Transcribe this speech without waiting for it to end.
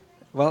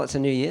Well, it's a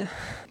new year.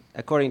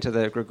 According to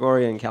the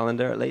Gregorian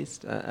calendar, at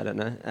least, I don't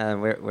know.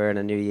 We're in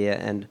a new year,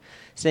 and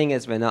seeing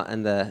as we're not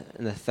in the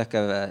thick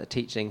of a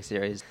teaching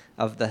series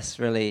of this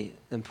really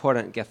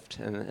important gift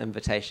and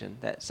invitation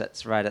that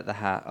sits right at the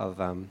heart of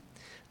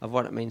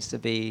what it means to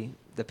be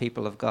the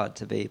people of God,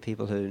 to be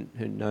people who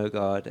know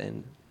God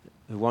and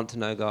who want to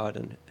know God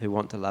and who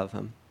want to love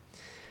Him.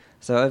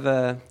 So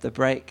over the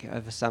break,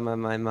 over summer,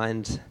 my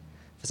mind,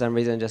 for some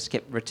reason, just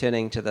kept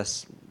returning to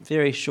this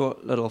very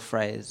short little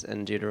phrase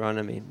in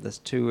Deuteronomy, this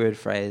two-word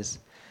phrase,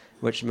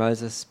 which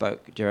Moses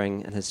spoke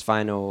during his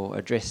final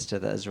address to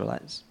the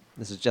Israelites.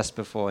 This is just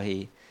before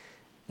he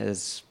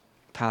is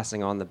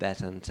passing on the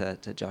baton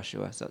to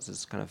Joshua. So it's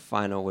his kind of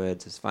final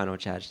words, his final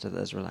charge to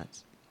the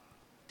Israelites.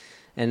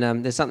 And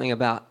there's something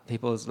about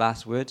people's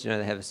last words,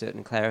 they have a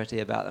certain clarity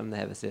about them. They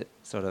have a certain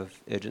sort of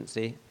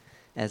urgency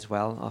as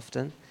well,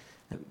 often.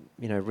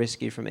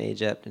 Rescue from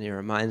Egypt, and he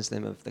reminds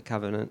them of the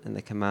covenant and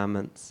the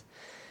commandments.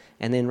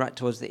 And then right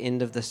towards the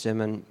end of the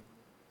sermon,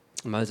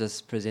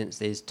 Moses presents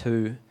these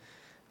two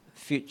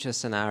future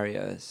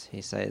scenarios.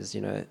 He says,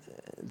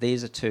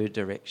 these are two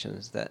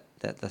directions that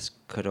this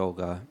could all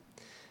go.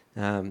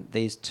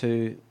 These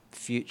two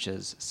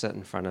futures sit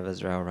in front of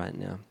Israel right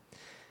now,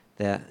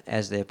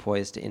 as they're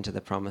poised to enter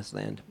the promised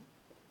land.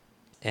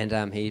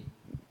 And he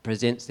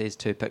presents these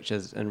two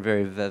pictures in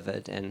very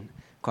vivid and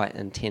quite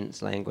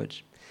intense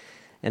language.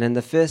 And in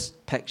the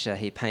first picture,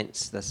 he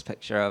paints this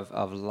picture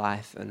of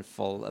life in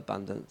full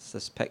abundance,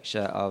 this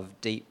picture of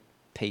deep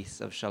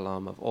peace, of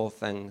shalom, of all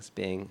things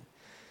being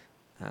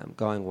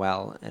going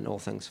well and all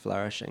things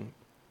flourishing.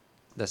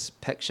 This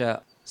picture,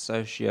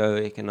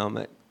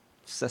 socio-economic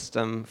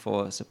system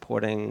for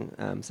supporting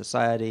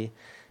society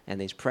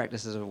and these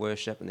practices of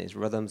worship and these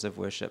rhythms of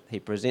worship, he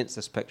presents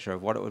this picture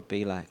of what it would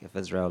be like if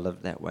Israel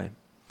lived that way.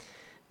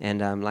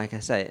 And like I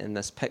say, in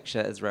this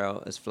picture,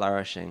 Israel is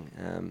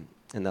flourishing.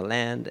 And the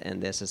land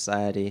and their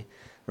society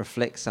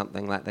reflects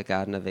something like the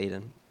Garden of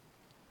Eden.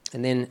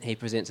 And then he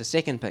presents a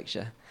second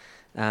picture,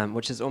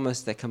 which is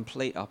almost the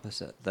complete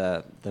opposite,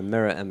 the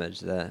mirror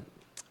image,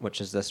 which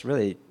is this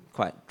really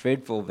quite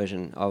dreadful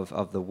vision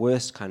of the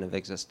worst kind of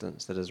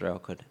existence that Israel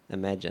could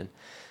imagine.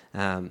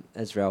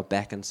 Israel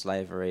back in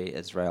slavery,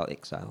 Israel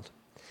exiled.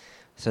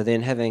 So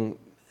then having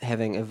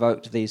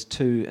evoked these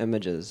two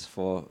images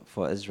for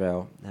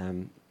Israel,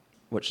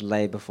 which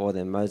lay before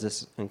them,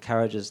 Moses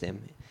encourages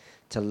them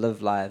to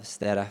live lives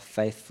that are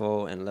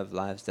faithful and live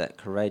lives that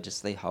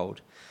courageously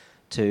hold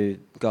to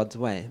God's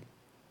way.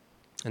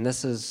 And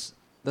this is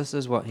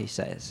what he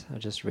says. I'll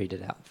just read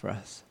it out for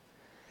us.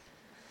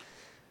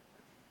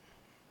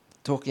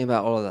 Talking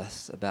about all of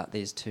this, about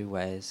these two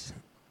ways,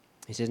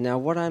 he says, "Now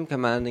what I'm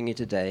commanding you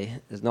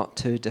today is not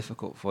too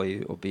difficult for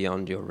you or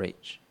beyond your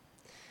reach.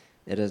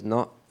 It is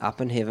not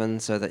up in heaven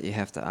so that you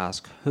have to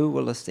ask, who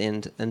will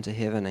ascend into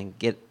heaven and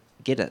get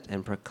it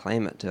and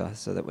proclaim it to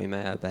us so that we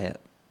may obey it?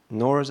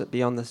 Nor is it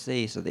beyond the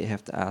sea, so that you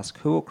have to ask,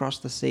 who will cross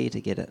the sea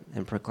to get it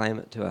and proclaim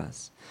it to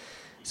us,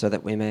 so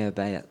that we may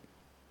obey it?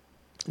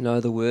 No,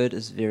 the word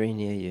is very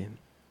near you.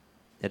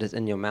 It is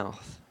in your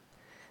mouth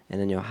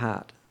and in your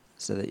heart,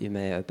 so that you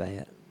may obey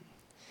it.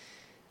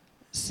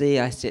 See,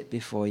 I set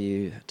before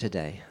you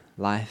today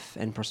life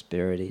and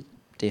prosperity,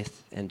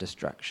 death and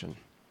destruction.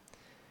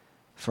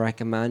 For I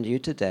command you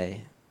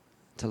today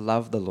to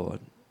love the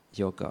Lord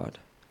your God,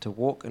 to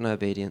walk in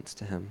obedience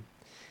to him,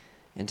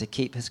 and to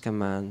keep his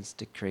commands,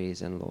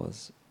 decrees, and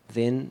laws.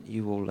 Then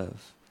you will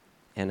live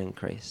and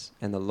increase,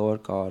 and the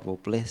Lord God will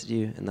bless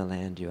you in the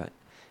land you are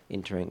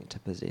entering to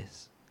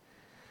possess.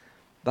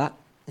 But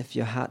if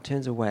your heart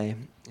turns away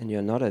and you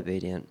are not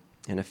obedient,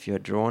 and if you are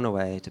drawn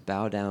away to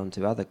bow down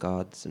to other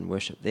gods and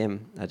worship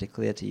them, I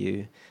declare to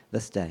you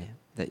this day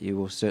that you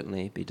will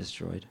certainly be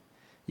destroyed.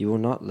 You will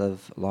not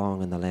live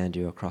long in the land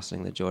you are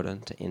crossing the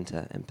Jordan to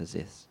enter and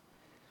possess.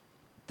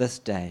 This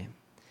day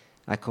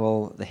I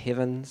call the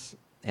heavens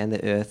and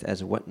the earth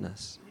as a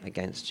witness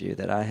against you,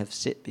 that I have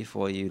set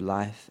before you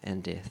life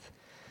and death,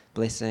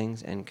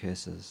 blessings and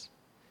curses.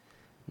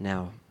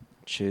 Now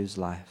choose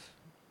life,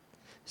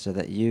 so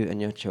that you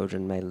and your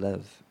children may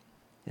live,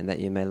 and that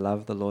you may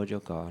love the Lord your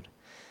God.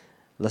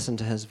 Listen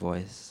to his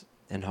voice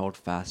and hold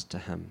fast to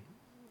him,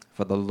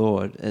 for the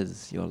Lord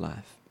is your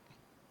life."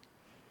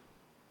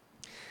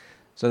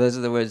 So those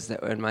are the words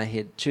that were in my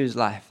head. Choose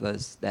life,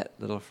 that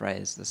little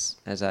phrase. This,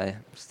 as I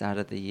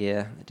started the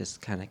year, it just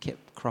kind of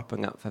kept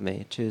cropping up for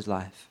me. Choose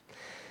life.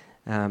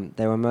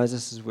 They were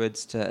Moses'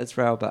 words to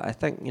Israel, but I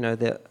think,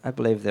 I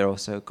believe they're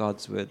also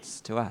God's words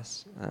to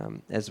us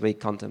as we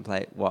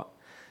contemplate what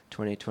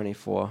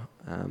 2024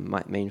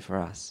 might mean for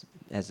us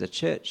as a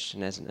church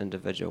and as an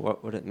individual.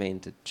 What would it mean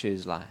to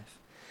choose life,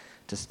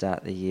 to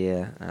start the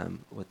year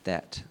with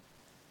that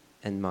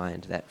in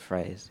mind, that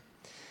phrase?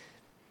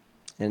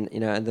 And,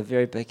 in the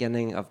very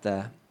beginning of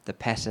the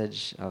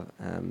passage, of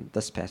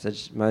this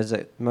passage,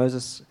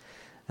 Moses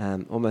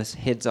almost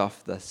heads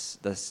off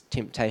this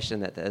temptation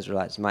that the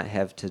Israelites might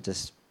have to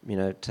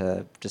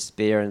to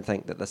despair and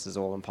think that this is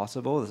all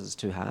impossible, this is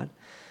too hard.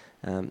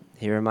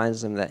 He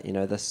reminds them that,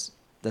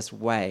 this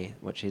way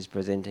which he's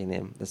presenting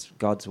them, this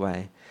God's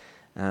way,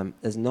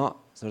 is not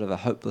sort of a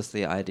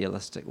hopelessly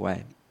idealistic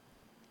way.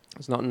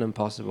 It's not an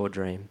impossible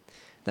dream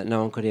that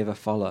no one could ever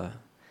follow.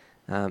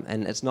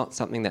 And it's not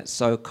something that's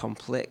so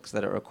complex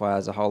that it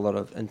requires a whole lot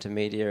of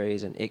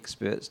intermediaries and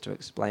experts to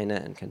explain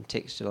it and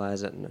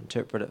contextualize it and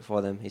interpret it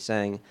for them. He's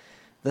saying,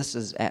 this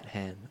is at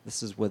hand.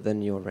 This is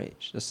within your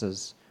reach. This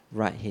is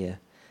right here.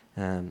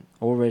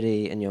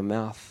 Already in your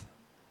mouth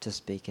to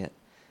speak it.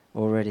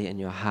 Already in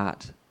your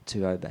heart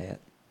to obey it.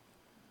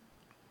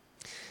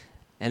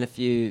 And if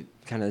you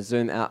kind of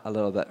zoom out a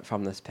little bit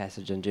from this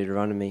passage in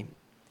Deuteronomy,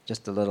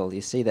 just a little,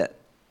 you see that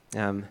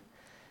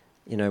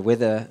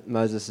whether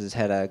Moses has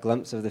had a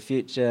glimpse of the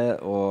future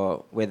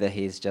or whether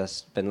he's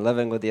just been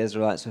living with the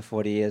Israelites for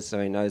 40 years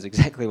so he knows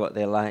exactly what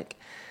they're like,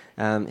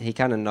 he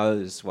kind of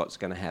knows what's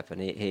going to happen.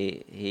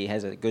 He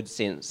has a good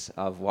sense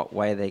of what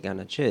way they're going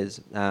to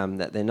choose,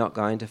 that they're not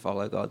going to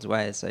follow God's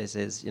ways. So he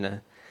says, you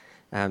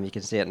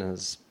can see it in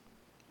his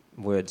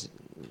words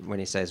when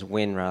he says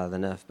when rather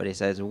than if, but he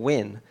says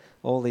when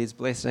all these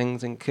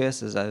blessings and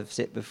curses I've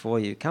set before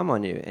you come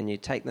on you and you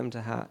take them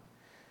to heart,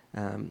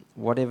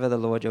 wherever the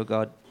Lord your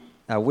God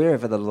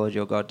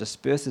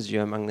disperses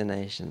you among the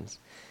nations,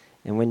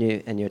 and when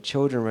you and your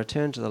children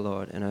return to the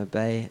Lord and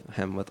obey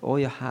him with all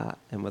your heart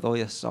and with all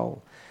your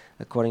soul,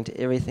 according to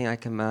everything I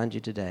command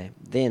you today,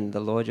 then the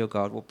Lord your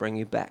God will bring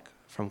you back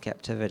from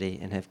captivity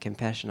and have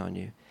compassion on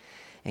you,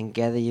 and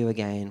gather you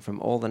again from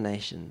all the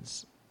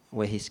nations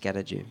where he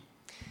scattered you.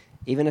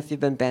 Even if you've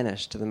been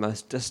banished to the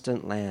most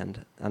distant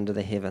land under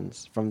the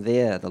heavens, from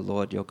there the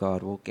Lord your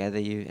God will gather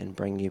you and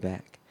bring you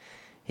back.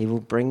 He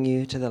will bring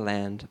you to the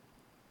land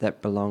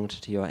that belonged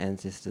to your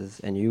ancestors,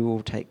 and you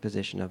will take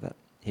possession of it.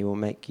 He will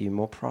make you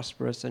more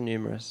prosperous and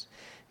numerous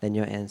than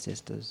your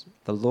ancestors.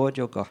 The Lord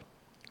your God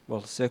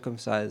will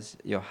circumcise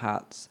your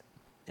hearts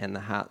and the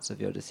hearts of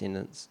your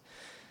descendants,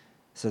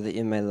 so that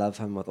you may love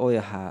him with all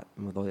your heart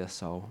and with all your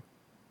soul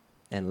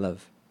and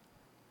live.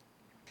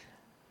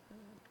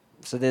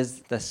 So there's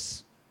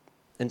this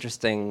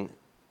interesting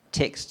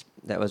text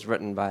that was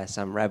written by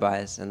some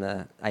rabbis in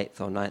the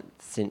 8th or 9th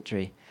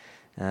century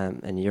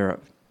in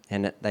Europe,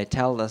 and they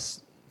tell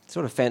this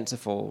sort of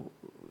fanciful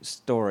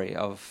story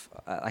of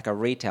like a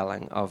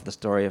retelling of the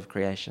story of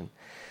creation.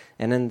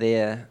 And in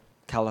their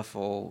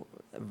colourful,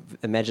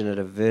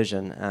 imaginative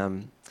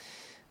version,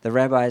 the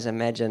rabbis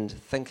imagined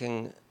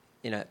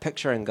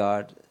picturing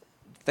God,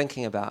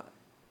 thinking about,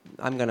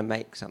 I'm going to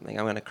make something,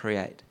 I'm going to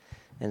create.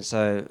 And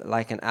so,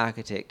 like an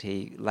architect,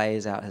 he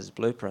lays out his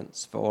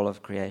blueprints for all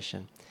of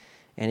creation.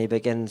 And he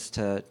begins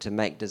to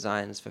make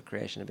designs for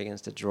creation. He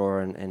begins to draw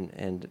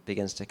and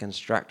begins to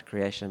construct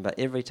creation. But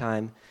every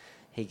time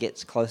he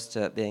gets close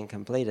to it being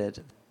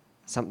completed,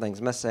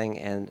 something's missing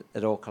and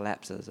it all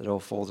collapses, it all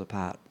falls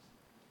apart.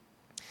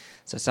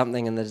 So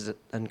something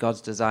in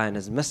God's design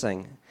is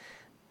missing.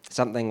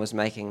 Something was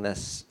making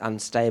this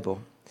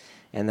unstable.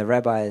 And the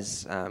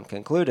rabbis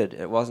concluded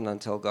it wasn't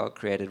until God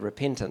created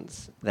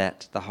repentance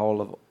that the whole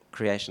of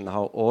creation, the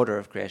whole order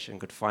of creation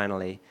could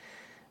finally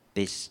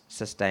be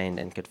sustained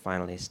and could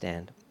finally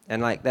stand.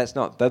 And that's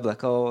not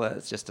biblical,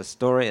 it's just a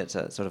story, it's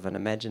a sort of an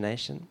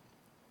imagination.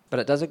 But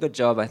it does a good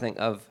job, I think,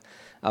 of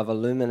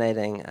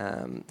illuminating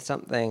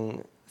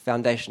something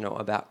foundational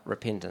about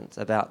repentance,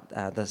 about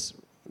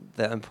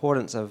the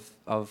importance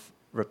of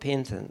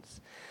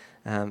repentance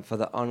for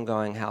the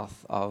ongoing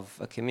health of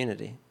a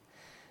community.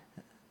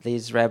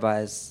 These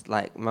rabbis,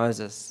 like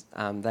Moses,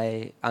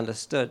 they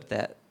understood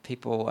that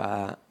people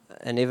are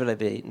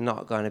inevitably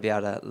not going to be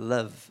able to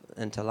live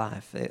into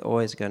life. They're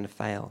always going to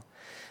fail.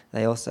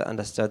 They also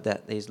understood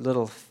that these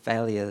little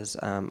failures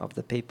of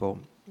the people,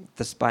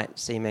 despite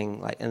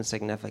seeming like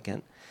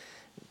insignificant,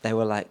 they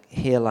were like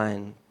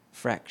hairline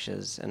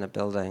fractures in a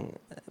building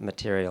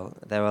material.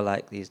 They were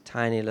like these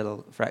tiny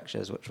little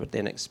fractures which would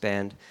then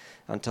expand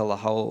until the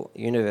whole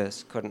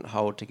universe couldn't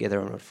hold together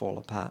and would fall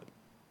apart.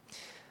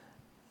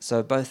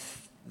 So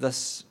both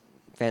this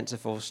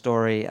fanciful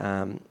story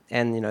and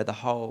the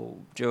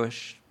whole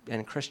Jewish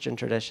and Christian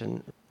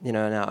tradition, in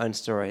our own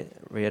story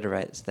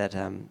reiterates that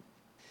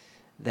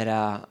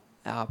our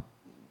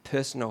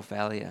personal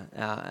failure,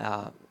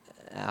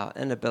 our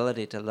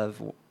inability to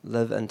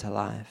live into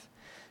life,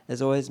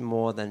 is always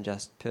more than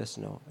just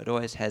personal. It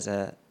always has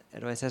an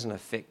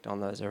effect on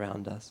those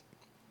around us.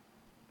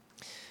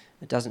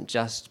 It doesn't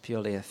just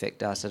purely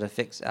affect us; it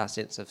affects our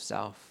sense of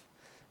self.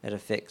 It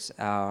affects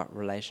our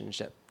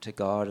relationship to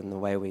God and the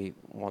way we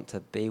want to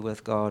be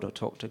with God or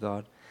talk to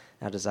God,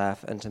 our desire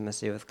for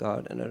intimacy with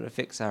God, and it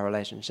affects our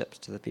relationships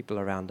to the people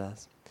around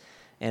us.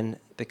 And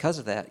because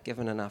of that,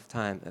 given enough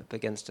time, it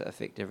begins to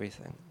affect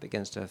everything. It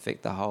begins to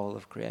affect the whole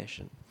of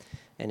creation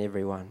and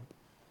everyone.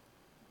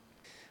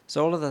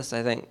 So all of this,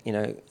 I think,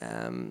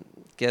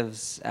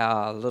 gives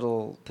our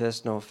little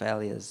personal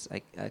failures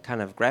a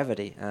kind of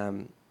gravity,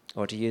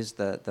 or to use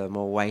the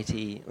more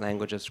weighty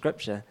language of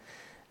Scripture,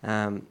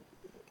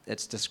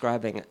 it's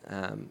describing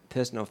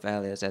personal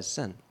failures as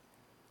sin.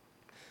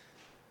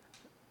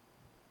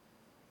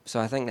 So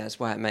I think that's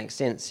why it makes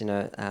sense,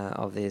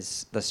 of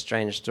this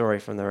strange story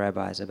from the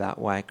rabbis about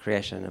why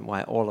creation and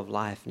why all of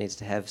life needs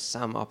to have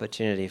some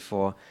opportunity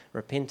for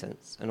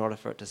repentance in order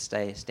for it to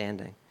stay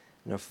standing,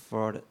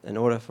 in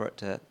order for it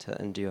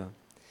to endure.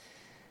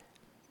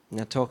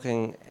 Now,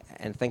 talking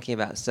and thinking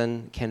about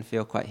sin can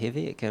feel quite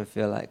heavy. It can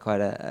feel like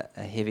quite a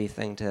heavy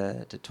thing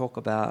to talk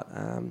about.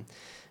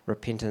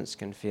 Repentance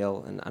can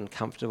feel an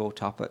uncomfortable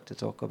topic to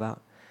talk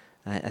about.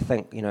 I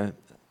think,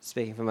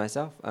 speaking for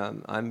myself,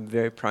 I'm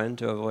very prone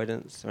to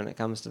avoidance when it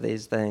comes to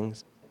these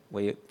things.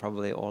 We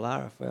probably all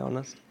are, if we're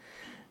honest.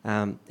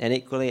 And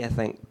equally, I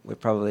think we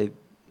probably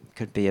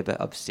could be a bit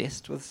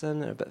obsessed with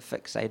sin, a bit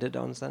fixated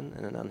on sin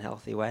in an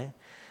unhealthy way.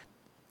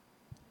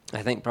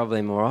 I think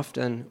probably more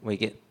often we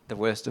get the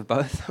worst of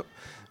both.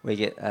 We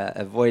get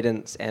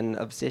avoidance and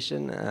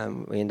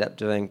obsession. We end up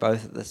doing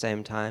both at the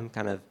same time,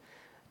 kind of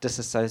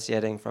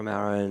disassociating from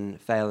our own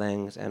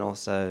failings and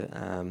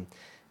also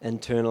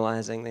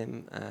internalizing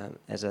them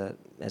as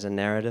a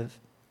narrative.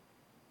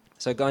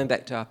 So going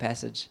back to our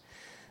passage,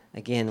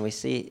 again, we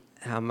see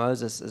how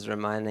Moses is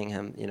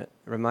reminding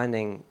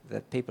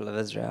the people of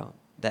Israel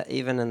that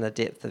even in the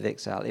depth of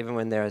exile, even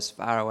when they're as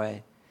far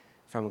away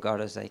from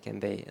God as they can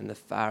be, in the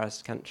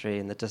farthest country,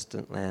 in the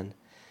distant land,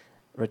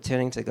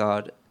 returning to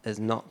God is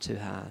not too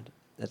hard.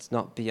 It's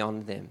not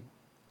beyond them,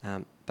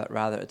 but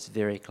rather it's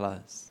very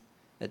close.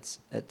 It's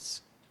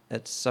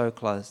so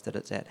close that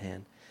it's at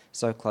hand,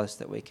 so close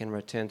that we can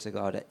return to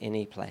God at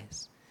any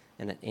place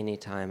and at any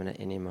time and at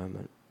any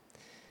moment.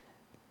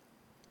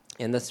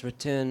 And this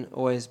return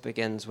always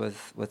begins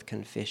with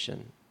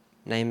confession,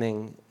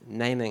 naming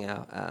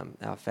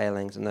our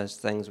failings and those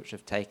things which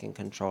have taken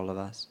control of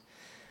us.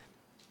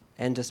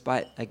 And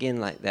despite, again,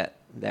 like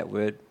that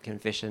word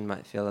confession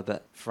might feel a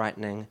bit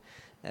frightening,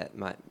 it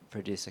might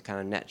produce a kind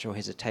of natural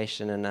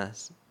hesitation in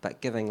us, but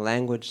giving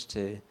language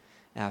to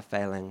our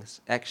failings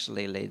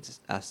actually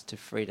leads us to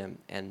freedom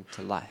and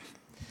to life.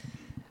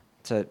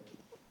 So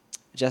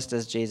just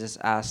as Jesus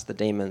asked the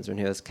demons when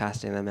he was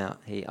casting them out,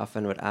 he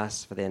often would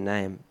ask for their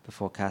name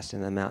before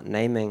casting them out.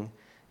 Naming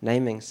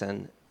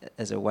sin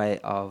is a way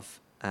of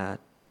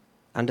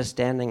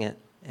understanding it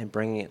and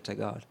bringing it to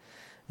God,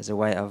 as a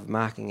way of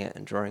marking it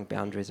and drawing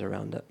boundaries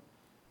around it,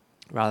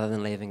 rather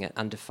than leaving it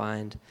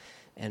undefined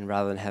and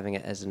rather than having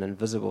it as an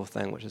invisible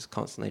thing which is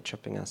constantly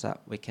tripping us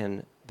up. We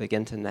can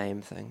begin to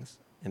name things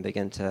and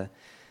begin to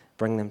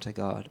bring them to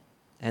God.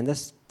 And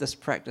this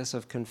practice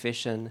of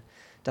confession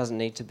doesn't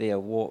need to be a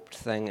warped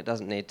thing. It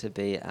doesn't need to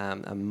be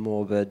a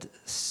morbid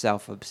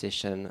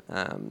self-obsession,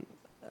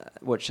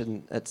 which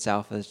in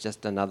itself is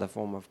just another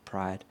form of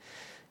pride.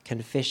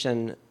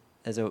 Confession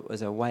is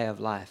a way of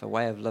life, a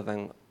way of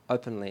living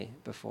openly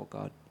before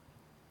God.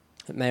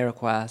 It may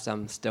require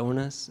some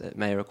stillness. It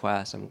may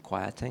require some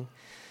quieting,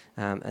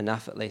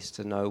 enough at least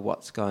to know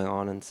what's going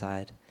on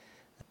inside.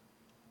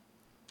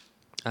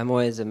 I'm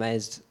always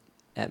amazed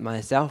at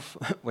myself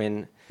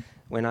when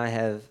I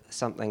have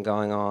something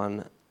going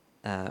on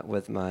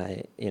with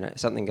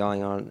something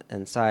going on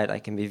inside. I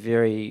can be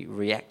very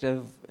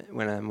reactive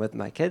when I'm with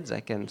my kids.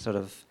 They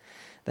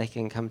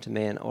can come to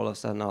me and all of a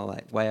sudden I'll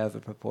way over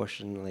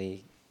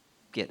proportionally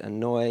get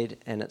annoyed,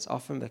 and it's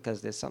often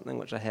because there's something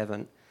which I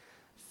haven't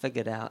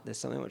figured out, there's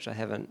something which I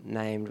haven't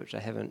named, which I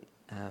haven't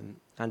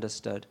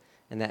understood,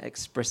 and that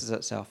expresses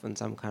itself in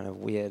some kind of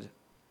weird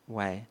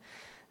way.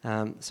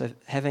 So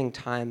having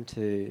time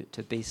to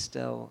be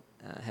still,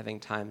 having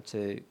time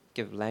to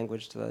give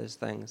language to those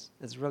things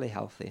is really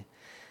healthy.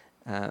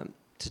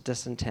 To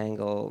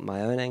disentangle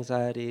my own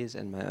anxieties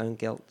and my own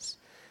guilts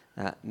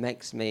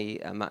makes me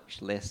a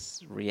much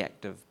less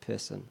reactive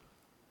person.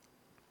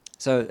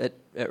 So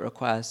it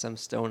requires some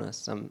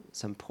stillness,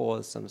 some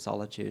pause, some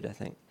solitude, I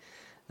think,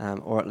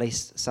 or at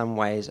least some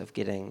ways of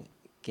getting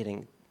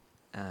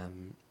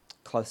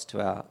close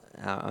to our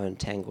own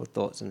tangled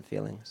thoughts and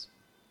feelings.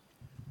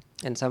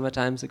 And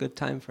summertime's a good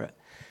time for it,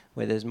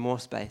 where there's more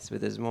space, where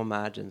there's more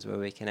margins, where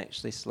we can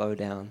actually slow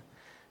down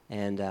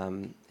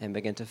and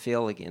begin to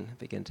feel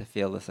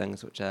the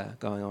things which are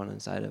going on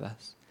inside of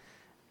us.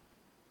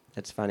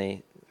 It's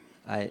funny,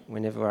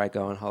 whenever I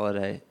go on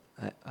holiday,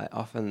 I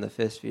often the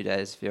first few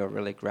days feel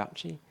really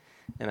grouchy,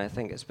 and I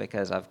think it's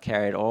because I've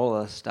carried all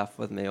this stuff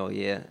with me all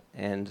year,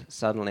 and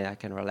suddenly I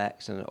can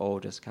relax and it all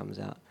just comes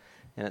out.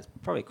 And it's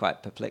probably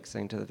quite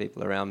perplexing to the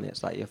people around me.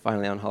 It's like you're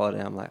finally on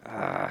holiday, I'm like,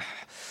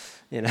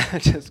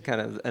 just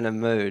kind of in a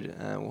mood.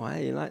 Why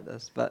are you like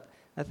this? But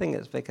I think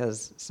it's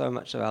because so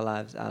much of our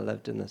lives are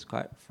lived in this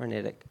quite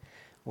frenetic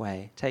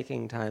way.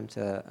 Taking time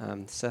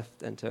to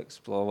sift and to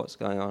explore what's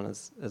going on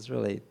is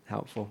really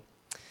helpful.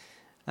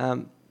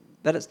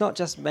 But it's not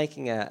just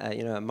making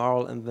a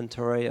moral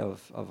inventory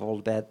of all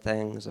the bad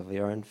things, of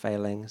your own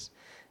failings.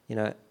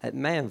 It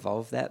may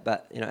involve that,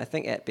 but I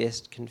think at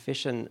best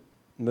confession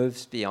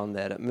moves beyond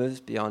that. It moves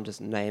beyond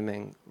just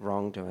naming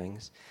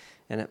wrongdoings,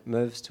 and it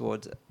moves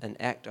towards an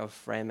act of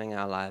framing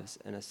our lives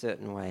in a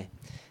certain way,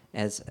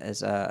 as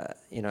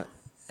in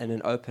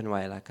an open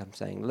way, like I'm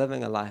saying,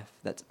 living a life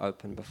that's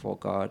open before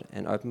God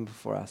and open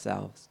before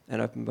ourselves and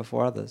open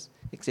before others,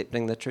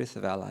 accepting the truth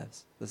of our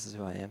lives. This is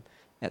who I am.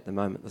 at the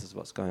moment. This is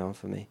what's going on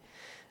for me.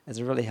 It's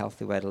a really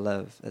healthy way to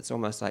live. It's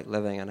almost like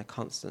living in a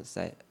constant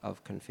state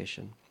of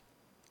confession,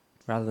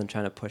 rather than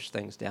trying to push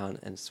things down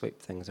and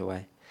sweep things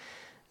away.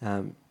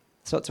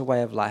 So it's a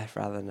way of life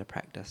rather than a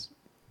practice.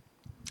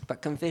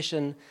 But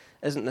confession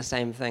isn't the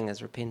same thing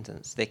as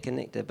repentance. They're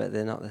connected, but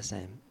they're not the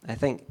same. I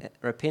think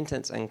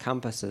repentance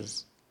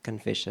encompasses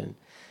confession,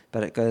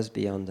 but it goes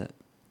beyond it.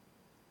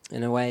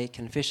 In a way,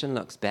 confession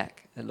looks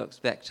back. It looks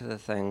back to the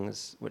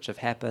things which have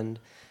happened,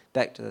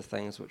 back to the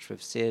things which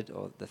we've said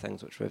or the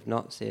things which we've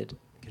not said.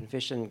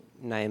 Confession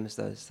names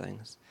those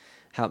things,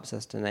 helps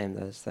us to name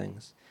those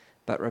things.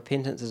 But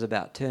repentance is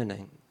about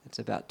turning. It's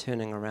about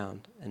turning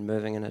around and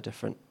moving in a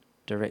different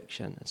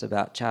direction. It's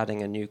about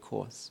charting a new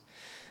course.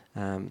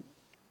 And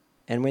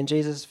when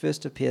Jesus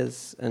first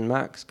appears in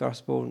Mark's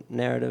gospel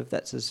narrative,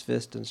 that's his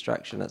first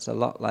instruction. It's a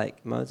lot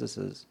like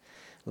Moses'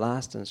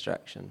 last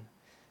instruction.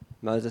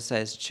 Moses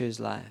says, choose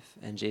life,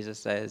 and Jesus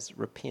says,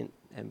 repent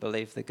and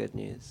believe the good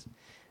news.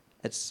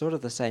 It's sort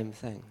of the same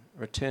thing.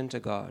 Return to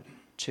God,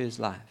 choose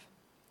life.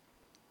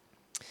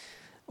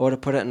 Or to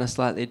put it in a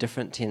slightly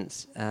different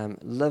tense,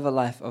 live a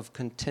life of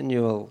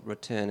continual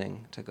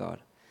returning to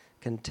God,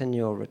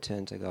 continual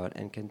return to God,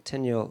 and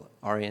continual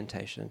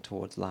orientation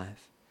towards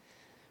life.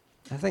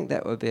 I think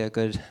that would be a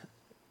good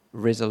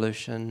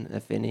resolution,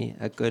 if any,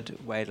 a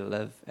good way to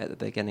live at the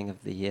beginning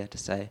of the year, to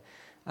say,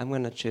 I'm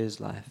going to choose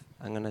life.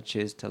 I'm going to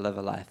choose to live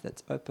a life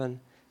that's open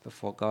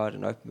before God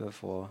and open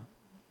before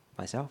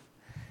myself.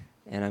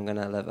 And I'm going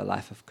to live a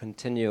life of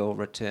continual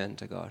return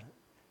to God.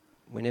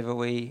 Whenever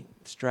we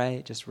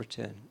stray, just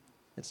return.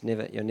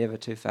 You're never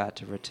too far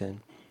to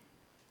return.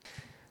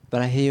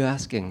 But I hear you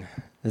asking,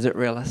 is it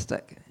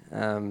realistic?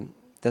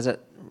 Does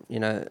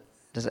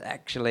it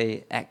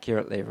actually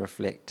accurately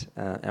reflect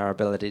our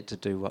ability to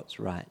do what's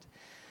right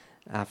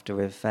after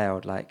we've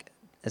failed? Like,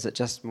 is it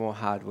just more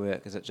hard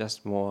work? Is it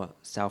just more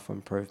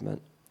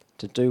self-improvement?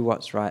 To do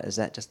what's right, is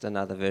that just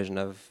another version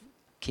of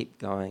keep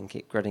going,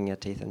 keep gritting your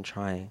teeth and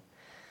trying?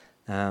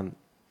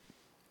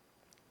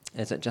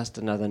 Is it just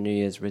another New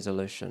Year's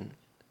resolution?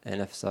 And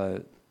if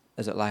so,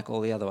 is it like all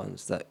the other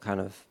ones that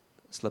kind of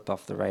slip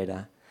off the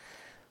radar?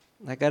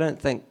 Like, I don't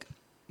think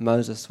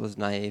Moses was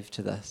naive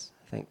to this.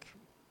 I think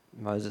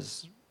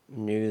Moses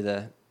knew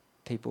the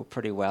people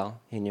pretty well.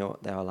 He knew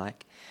what they were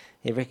like.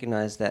 He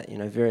recognized that,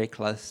 very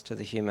close to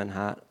the human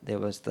heart, there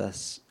was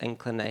this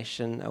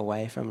inclination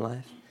away from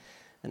life,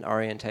 an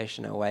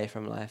orientation away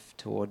from life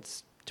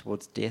towards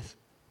death.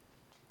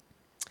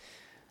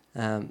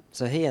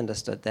 So he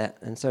understood that,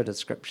 and so did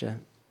Scripture.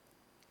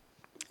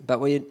 But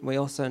we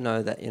also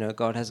know that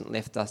God hasn't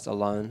left us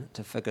alone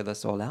to figure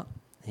this all out.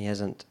 He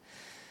hasn't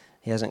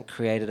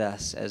created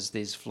us as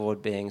these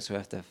flawed beings who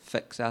have to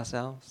fix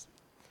ourselves.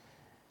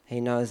 He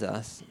knows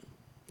us,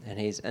 and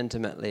He's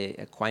intimately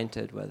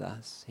acquainted with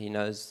us. He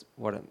knows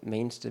what it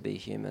means to be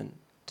human,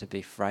 to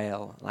be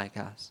frail like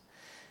us.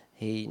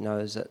 He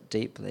knows it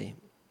deeply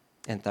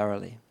and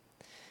thoroughly.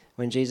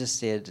 When Jesus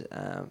said,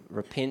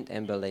 repent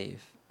and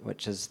believe,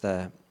 which is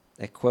the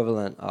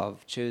equivalent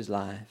of choose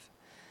life,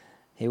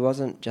 He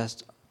wasn't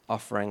just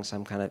offering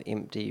some kind of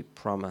empty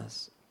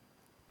promise,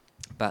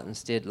 but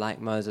instead, like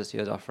Moses, He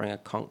was offering a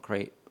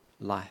concrete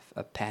life,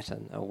 a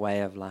pattern, a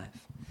way of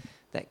life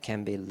that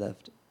can be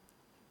lived.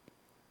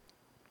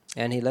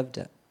 And He lived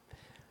it.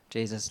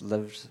 Jesus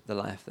lived the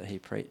life that He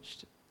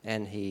preached,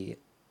 and He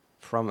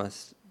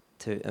promised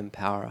to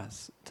empower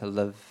us to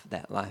live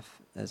that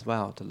life as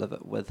well, to live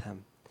it with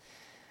Him.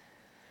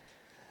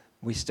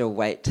 We still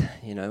wait,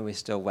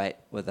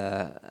 with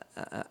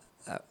a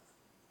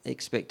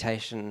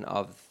expectation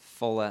of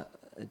fuller,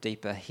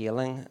 deeper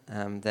healing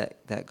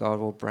that God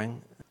will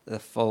bring, the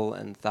full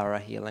and thorough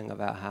healing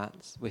of our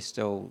hearts. We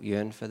still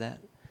yearn for that.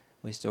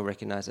 We still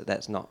recognize that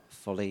that's not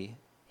fully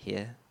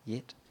here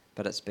yet,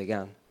 but it's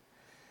begun.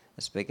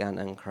 It's begun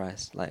in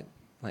Christ, like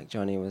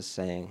Johnny was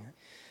saying.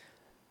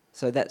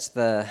 So that's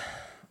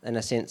in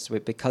a sense,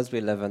 because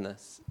we live in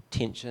this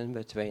tension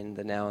between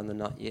the now and the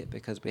not yet,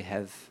 because we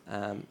have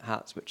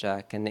hearts which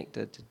are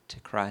connected to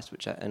Christ,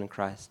 which are in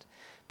Christ,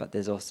 but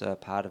there's also a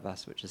part of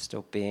us which is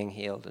still being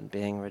healed and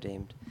being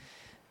redeemed.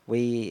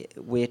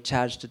 We're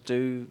charged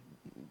to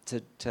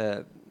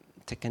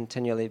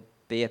continually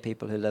be a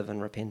people who live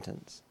in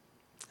repentance,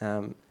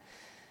 and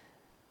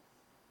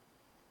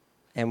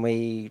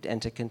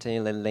to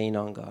continually lean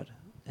on God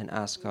and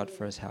ask God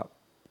for His help.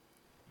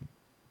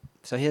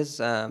 So here's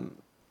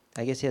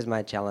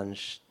my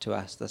challenge to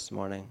us this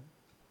morning,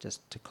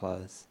 just to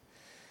close,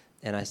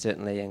 and I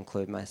certainly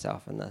include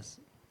myself in this.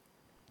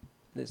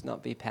 Let's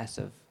not be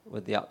passive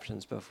with the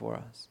options before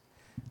us,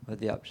 with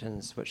the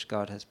options which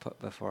God has put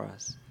before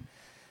us.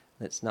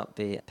 Let's not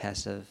be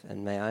passive,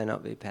 and may I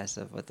not be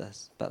passive with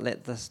this, but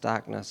let this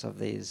darkness of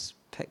these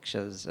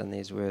pictures and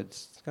these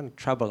words kind of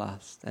trouble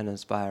us and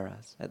inspire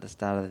us at the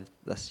start of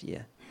this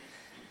year.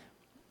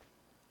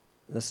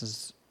 This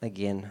is,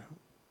 again,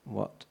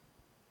 what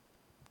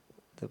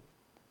the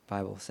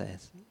Bible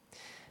says.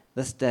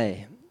 This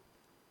day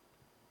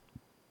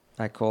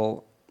I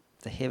call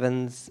the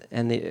heavens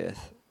and the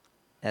earth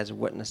as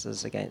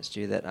witnesses against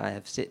you that I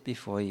have set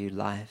before you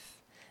life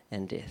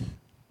and death,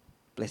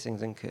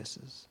 blessings and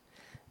curses.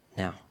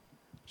 Now,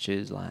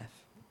 choose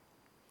life,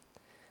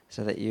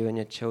 so that you and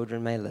your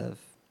children may live,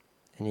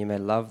 and you may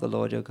love the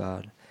Lord your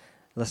God,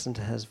 listen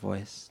to his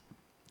voice,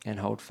 and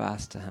hold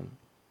fast to him.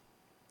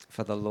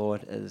 For the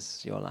Lord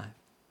is your life.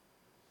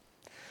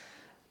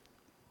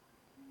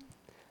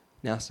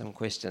 Now some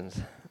questions,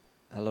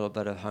 a little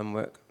bit of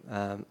homework,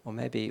 or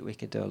maybe we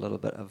could do a little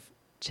bit of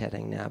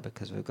chatting now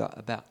because we've got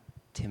about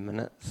 10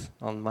 minutes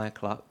on my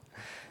clock.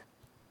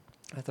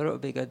 I thought it would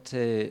be good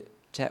to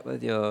chat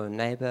with your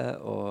neighbour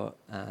or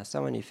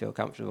someone you feel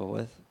comfortable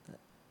with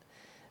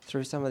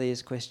through some of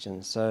these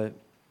questions. So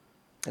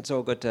it's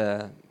all good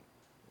to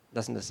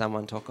listen to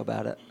someone talk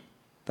about it,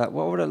 but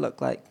what would it look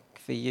like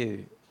for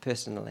you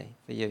personally,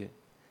 for you,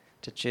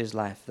 to choose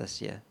life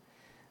this year?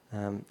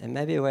 And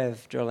maybe a way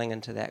of drilling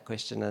into that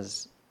question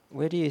is,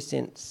 where do you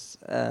sense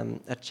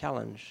a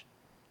challenge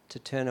to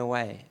turn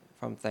away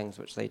from things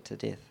which lead to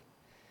death?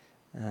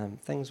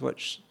 Things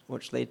which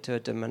lead to a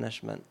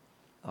diminishment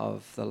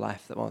of the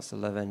life that wants to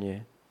live in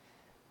you.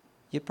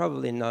 You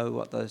probably know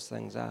what those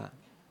things are.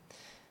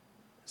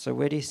 So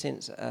where do you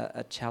sense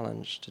a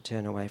challenge to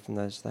turn away from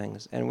those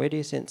things? And where do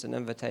you sense an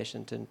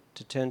invitation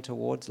to turn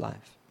towards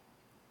life?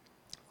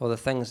 Or the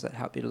things that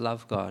help you to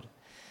love God,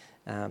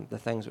 the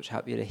things which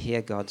help you to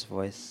hear God's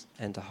voice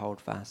and to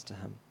hold fast to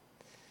him.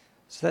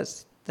 So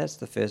that's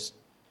the first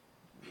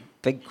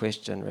big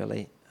question,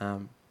 really.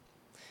 And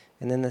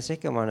then the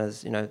second one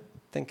is,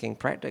 thinking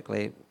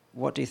practically,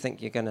 what do you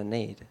think you're going to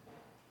need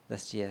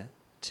this year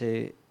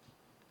to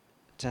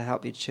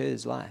help you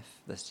choose life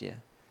this year?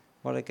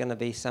 What are going to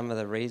be some of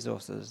the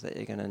resources that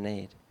you're going to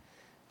need?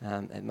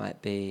 It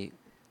might be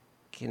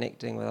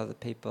connecting with other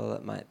people.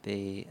 It might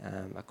be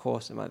a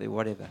course. It might be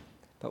whatever.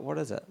 But what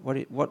is it?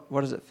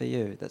 What is it for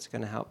you that's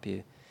going to help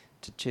you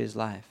to choose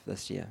life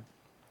this year?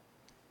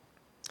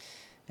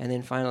 And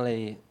then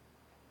finally,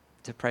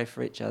 to pray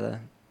for each other,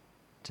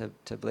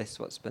 to bless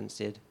what's been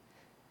said.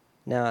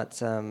 Now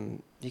it's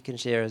you can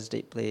share as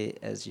deeply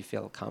as you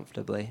feel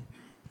comfortably.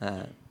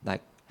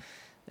 Like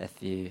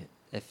if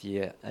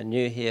you are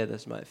new here,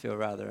 this might feel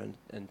rather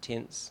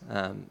intense.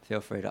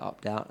 Feel free to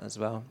opt out as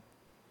well.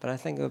 But I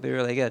think it would be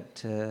really good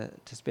to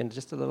spend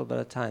just a little bit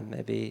of time,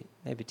 maybe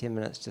 10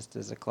 minutes just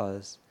as a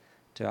close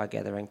to our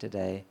gathering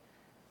today,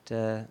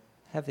 to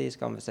have these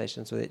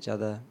conversations with each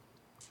other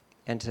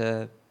and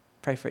to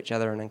pray for each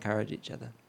other and encourage each other.